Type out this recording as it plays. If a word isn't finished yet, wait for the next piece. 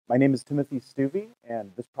My name is Timothy Stueve,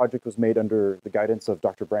 and this project was made under the guidance of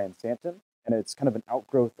Dr. Brian Santin, and it's kind of an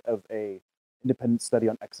outgrowth of a independent study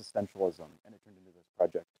on existentialism, and it turned into this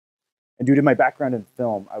project. And due to my background in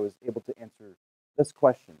film, I was able to answer this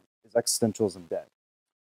question: is existentialism dead?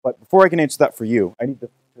 But before I can answer that for you, I need to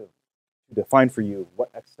define for you what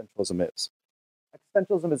existentialism is.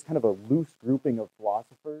 Existentialism is kind of a loose grouping of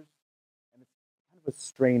philosophers, and it's kind of a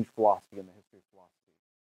strange philosophy in the history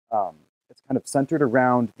of philosophy. It's kind of centered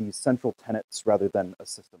around these central tenets rather than a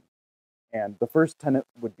system. And the first tenet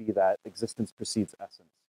would be that existence precedes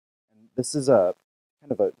essence. And this is a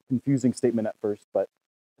kind of a confusing statement at first, but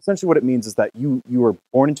essentially what it means is that you are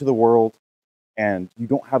born into the world and you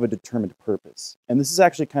don't have a determined purpose. And this is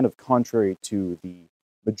actually kind of contrary to the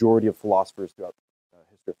majority of philosophers throughout the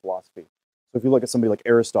history of philosophy. So if you look at somebody like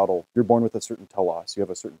Aristotle, you're born with a certain telos, you have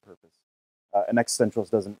a certain purpose. An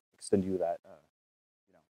existentialist doesn't extend you that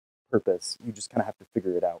purpose. You just kind of have to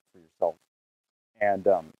figure it out for yourself. And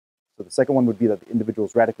so the second one would be that the individual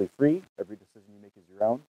is radically free. Every decision you make is your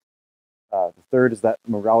own. The third is that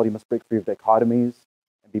morality must break free of dichotomies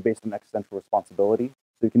and be based on existential responsibility.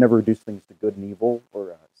 So you can never reduce things to good and evil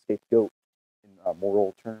or scapegoat in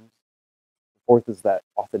moral terms. The fourth is that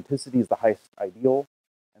authenticity is the highest ideal.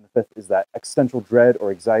 And the fifth is that existential dread or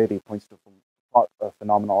anxiety points to a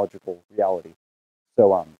phenomenological reality.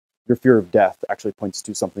 So your fear of death actually points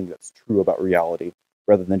to something that's true about reality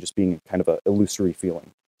rather than just being kind of an illusory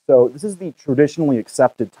feeling. So this is the traditionally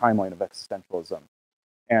accepted timeline of existentialism.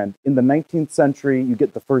 And in the 19th century, you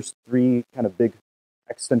get the first three kind of big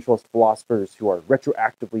existentialist philosophers who are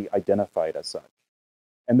retroactively identified as such.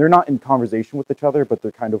 And they're not in conversation with each other, but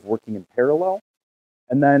they're kind of working in parallel.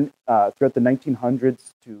 And then throughout the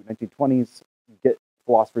 1900s to 1920s, you get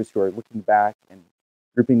philosophers who are looking back and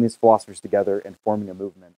grouping these philosophers together and forming a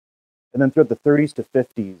movement. And then throughout the 30s to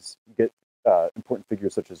 50s, you get important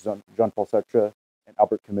figures such as Jean-Paul Sartre and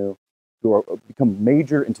Albert Camus, who become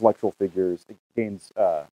major intellectual figures. It gains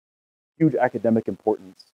huge academic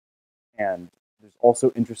importance. And there's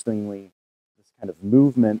also, interestingly, this kind of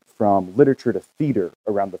movement from literature to theater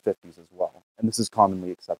around the 50s as well. And this is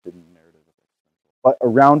commonly accepted in the narrative of existentialism. But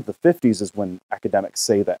around the 50s is when academics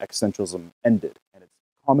say that existentialism ended. And it's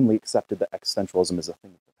commonly accepted that existentialism is a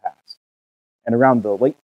thing of the past. And around the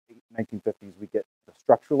late 1950s, we get the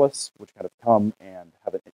structuralists, which kind of come and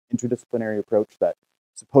have an interdisciplinary approach that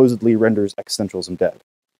supposedly renders existentialism dead.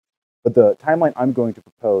 But the timeline I'm going to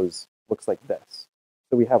propose looks like this.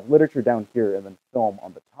 So we have literature down here and then film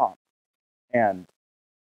on the top. And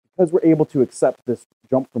because we're able to accept this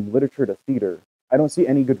jump from literature to theater, I don't see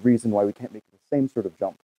any good reason why we can't make the same sort of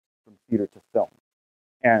jump from theater to film.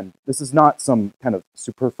 And this is not some kind of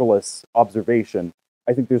superfluous observation.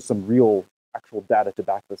 I think there's some real actual data to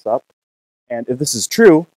back this up. And if this is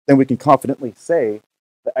true, then we can confidently say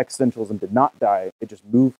that existentialism did not die, it just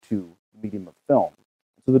moved to the medium of film.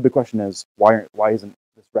 So the big question is, why isn't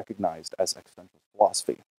this recognized as existential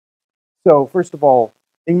philosophy? So first of all,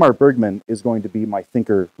 Ingmar Bergman is going to be my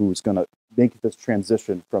thinker who's going to make this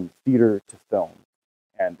transition from theater to film.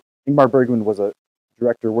 And Ingmar Bergman was a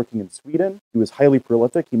director working in Sweden. He was highly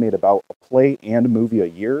prolific. He made about a play and a movie a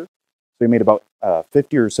year. So he made about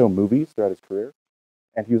 50 or so movies throughout his career.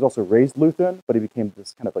 And he was also raised Lutheran, but he became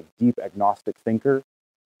this kind of like deep agnostic thinker.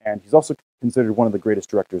 And he's also considered one of the greatest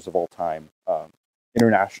directors of all time.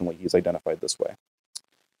 Internationally, he's identified this way.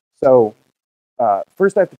 So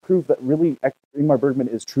first I have to prove that really Ingmar Bergman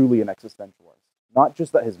is truly an existentialist. Not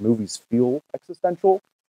just that his movies feel existential,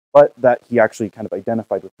 but that he actually kind of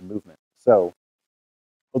identified with the movement. So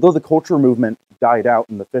although the cultural movement died out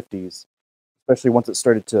in the 50s, especially once it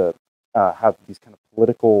started to have these kind of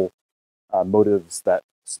political motives that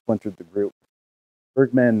splintered the group,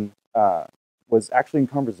 Bergman was actually in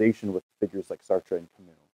conversation with figures like Sartre and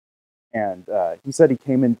Camus. And he said he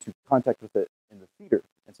came into contact with it in the theater.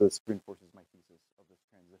 And so this reinforces my thesis of this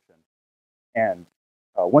transition. And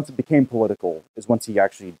once it became political is once he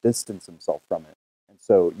actually distanced himself from it. And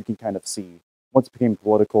so you can kind of see, once it became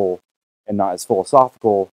political and not as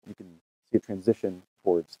philosophical, you can see a transition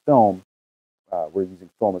towards film. We're using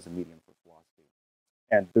film as a medium for philosophy.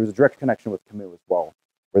 And there's a direct connection with Camus as well,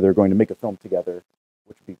 where they're going to make a film together,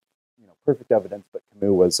 which would be perfect evidence, but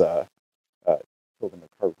Camus was killed in a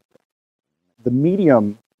car. The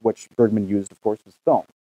medium which Bergman used, of course, was film.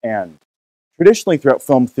 And traditionally throughout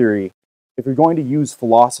film theory, if you're going to use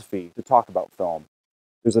philosophy to talk about film,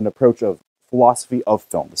 there's an approach of philosophy of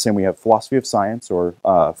film. The same we have philosophy of science or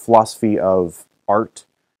philosophy of art.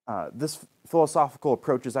 This philosophical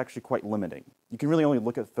approach is actually quite limiting. You can really only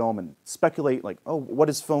look at film and speculate, like, oh, what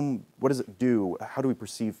is film? What does it do? How do we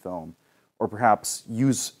perceive film? Or perhaps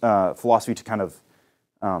use philosophy to kind of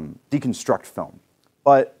deconstruct film.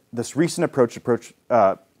 But this recent approach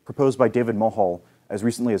proposed by David Mulhall as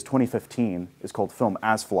recently as 2015 is called film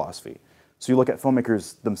as philosophy. So you look at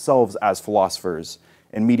filmmakers themselves as philosophers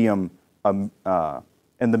and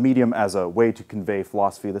the medium as a way to convey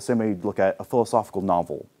philosophy, the same way you'd look at a philosophical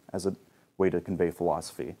novel as a way to convey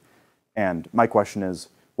philosophy. And my question is,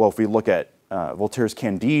 well, if we look at Voltaire's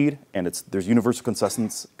Candide, and there's universal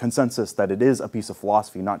consensus that it is a piece of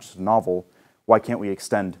philosophy, not just a novel, why can't we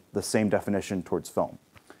extend the same definition towards film?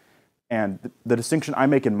 And the distinction I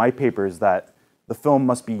make in my paper is that the film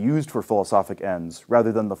must be used for philosophic ends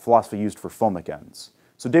rather than the philosophy used for filmic ends.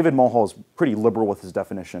 So David Mulhall is pretty liberal with his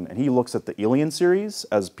definition, and he looks at the Alien series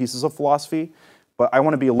as pieces of philosophy, but I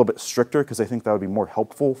want to be a little bit stricter because I think that would be more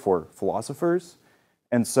helpful for philosophers.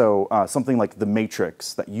 And so something like The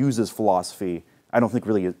Matrix that uses philosophy, I don't think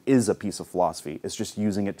really is a piece of philosophy. It's just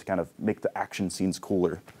using it to kind of make the action scenes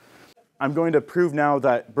cooler. I'm going to prove now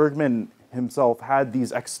that Bergman himself had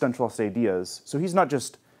these existentialist ideas. So he's not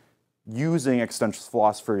just using existentialist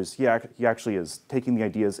philosophers, he actually is taking the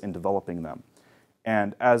ideas and developing them.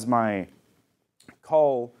 And as my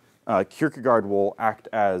call, Kierkegaard will act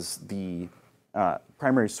as the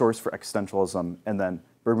primary source for existentialism, and then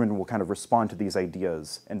Bergman will kind of respond to these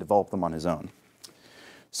ideas and develop them on his own.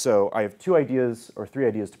 So I have three ideas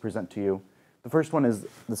to present to you. The first one is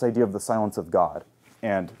this idea of the silence of God.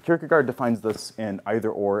 And Kierkegaard defines this in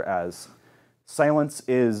either or as silence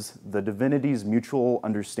is the divinity's mutual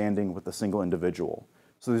understanding with a single individual.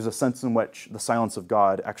 So there's a sense in which the silence of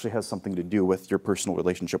God actually has something to do with your personal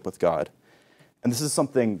relationship with God. And this is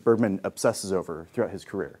something Bergman obsesses over throughout his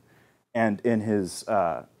career. And in his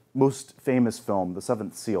most famous film, The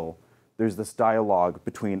Seventh Seal, there's this dialogue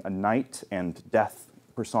between a knight and death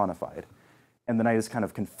personified. And the knight is kind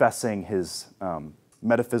of confessing his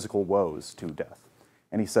metaphysical woes to death.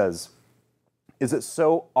 And he says, "Is it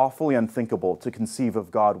so awfully unthinkable to conceive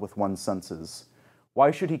of God with one's senses?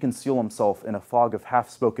 Why should he conceal himself in a fog of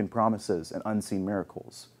half-spoken promises and unseen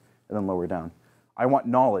miracles?" And then lower down, "I want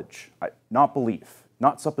knowledge, not belief,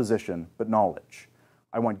 not supposition, but knowledge.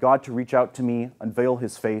 I want God to reach out to me, unveil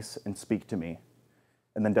his face, and speak to me."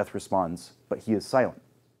 And then death responds, "But he is silent."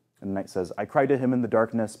 And the knight says, "I cry to him in the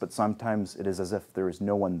darkness, but sometimes it is as if there is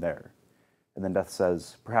no one there." And then death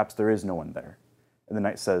says, "Perhaps there is no one there." And the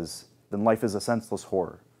knight says, "Then life is a senseless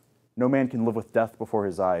horror. No man can live with death before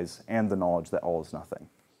his eyes and the knowledge that all is nothing."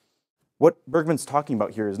 What Bergman's talking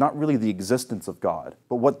about here is not really the existence of God,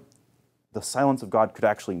 but what the silence of God could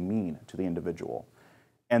actually mean to the individual.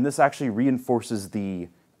 And this actually reinforces the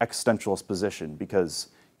existentialist position because,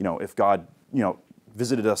 if God,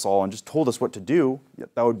 visited us all and just told us what to do,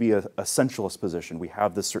 that would be a essentialist position. We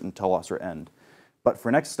have this certain telos or end. But for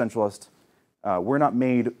an existentialist, we're not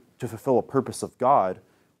made to fulfill a purpose of God.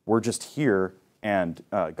 We're just here, and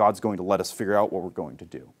God's going to let us figure out what we're going to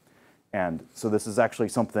do. And so this is actually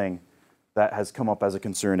something that has come up as a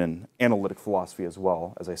concern in analytic philosophy as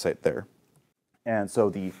well, as I cite there. And so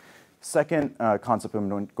the second concept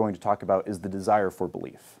I'm going to talk about is the desire for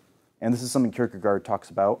belief. And this is something Kierkegaard talks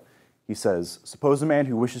about. He says, "Suppose a man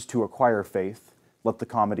who wishes to acquire faith, let the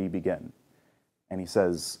comedy begin." And he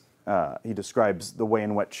says, he describes the way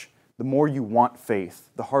in which the more you want faith,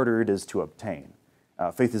 the harder it is to obtain.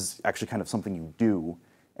 Faith is actually kind of something you do,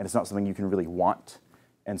 and it's not something you can really want.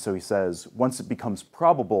 And so he says, once it becomes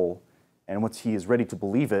probable, and once he is ready to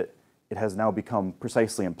believe it, it has now become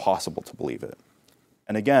precisely impossible to believe it.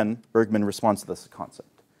 And again, Bergman responds to this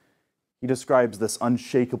concept. He describes this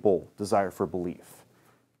unshakable desire for belief.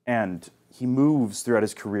 And he moves throughout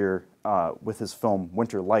his career with his film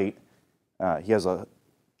Winter Light. He has a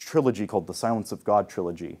trilogy called the Silence of God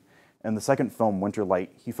trilogy. And the second film, Winter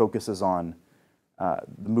Light, he focuses on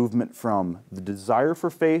the movement from the desire for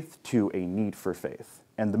faith to a need for faith.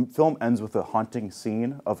 And the film ends with a haunting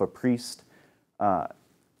scene of a priest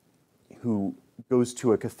who goes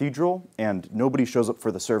to a cathedral and nobody shows up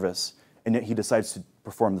for the service, and yet he decides to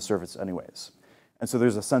perform the service anyways. And so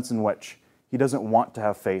there's a sense in which he doesn't want to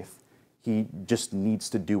have faith, he just needs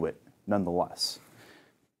to do it nonetheless.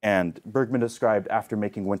 And Bergman described after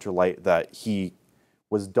making Winter Light that he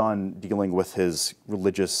was done dealing with his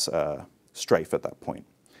religious strife at that point.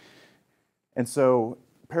 And so,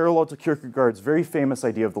 parallel to Kierkegaard's very famous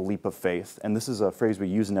idea of the leap of faith, and this is a phrase we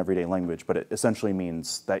use in everyday language, but it essentially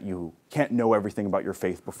means that you can't know everything about your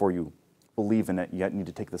faith before you believe in it, you need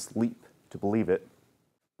to take this leap to believe it.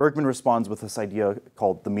 Bergman responds with this idea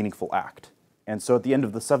called the meaningful act. And so at the end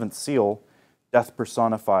of The Seventh Seal, death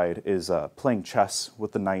personified is playing chess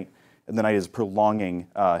with the knight, and the knight is prolonging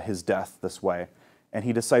his death this way. And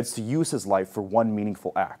he decides to use his life for one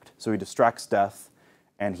meaningful act. So he distracts death,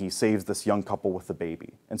 and he saves this young couple with a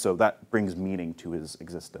baby. And so that brings meaning to his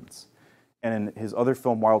existence. And in his other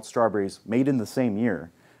film, Wild Strawberries, made in the same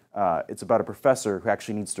year, it's about a professor who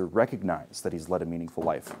actually needs to recognize that he's led a meaningful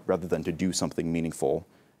life rather than to do something meaningful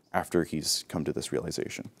after he's come to this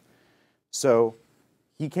realization. So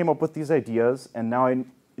he came up with these ideas, and now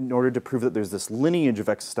in order to prove that there's this lineage of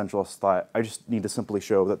existentialist thought, I just need to simply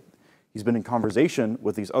show that he's been in conversation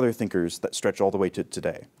with these other thinkers that stretch all the way to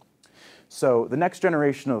today. So the next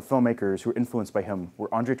generation of filmmakers who were influenced by him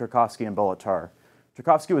were Andrei Tarkovsky and Béla Tarr.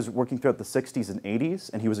 Tarkovsky was working throughout the 60s and 80s,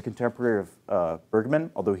 and he was a contemporary of Bergman,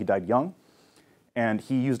 although he died young. And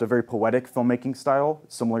he used a very poetic filmmaking style,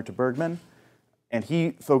 similar to Bergman. And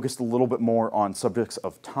he focused a little bit more on subjects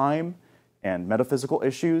of time and metaphysical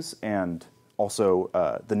issues, and also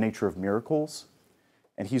the nature of miracles.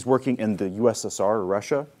 And he's working in the USSR, or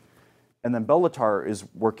Russia. And then Béla Tarr is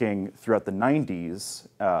working throughout the 90s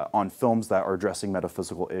on films that are addressing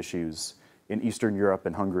metaphysical issues in Eastern Europe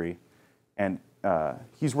and Hungary. And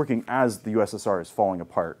he's working as the USSR is falling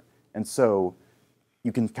apart. And so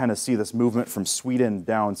you can kind of see this movement from Sweden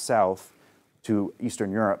down south to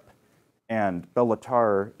Eastern Europe. And Béla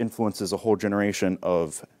Tarr influences a whole generation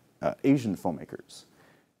of Asian filmmakers.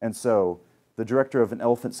 And so the director of An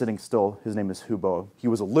Elephant Sitting Still, his name is Hubo, he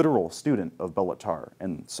was a literal student of Béla Tarr.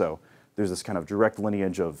 And so there's this kind of direct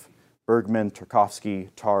lineage of Bergman, Tarkovsky,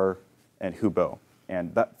 Tarr, and Hubo.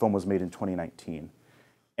 And that film was made in 2019.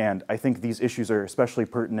 And I think these issues are especially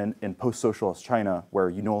pertinent in post-socialist China, where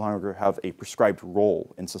you no longer have a prescribed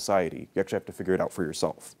role in society. You actually have to figure it out for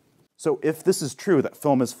yourself. So if this is true, that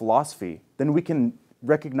film is philosophy, then we can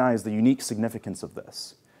recognize the unique significance of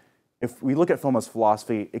this. If we look at film as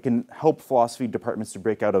philosophy, it can help philosophy departments to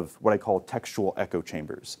break out of what I call textual echo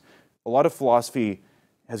chambers. A lot of philosophy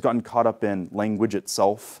has gotten caught up in language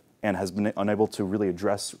itself and has been unable to really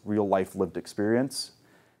address real-life lived experience.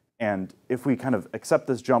 And if we kind of accept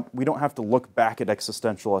this jump, we don't have to look back at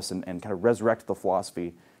existentialists and kind of resurrect the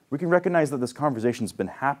philosophy. We can recognize that this conversation's been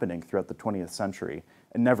happening throughout the 20th century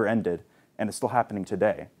and never ended, and it's still happening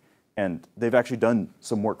today. And they've actually done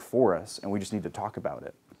some work for us, and we just need to talk about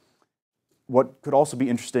it. What could also be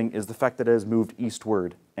interesting is the fact that it has moved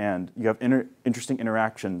eastward, and you have interesting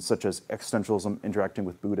interactions such as existentialism interacting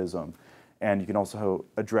with Buddhism, and you can also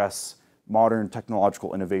address modern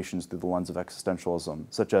technological innovations through the lens of existentialism,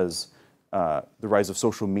 such as the rise of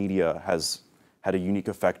social media has had a unique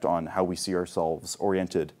effect on how we see ourselves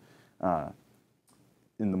oriented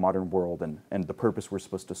in the modern world and the purpose we're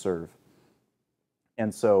supposed to serve.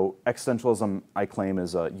 And so existentialism, I claim,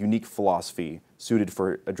 is a unique philosophy suited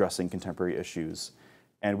for addressing contemporary issues.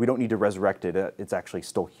 And we don't need to resurrect it. It's actually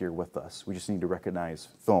still here with us. We just need to recognize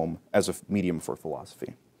film as a medium for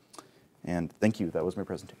philosophy. And thank you. That was my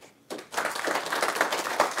presentation.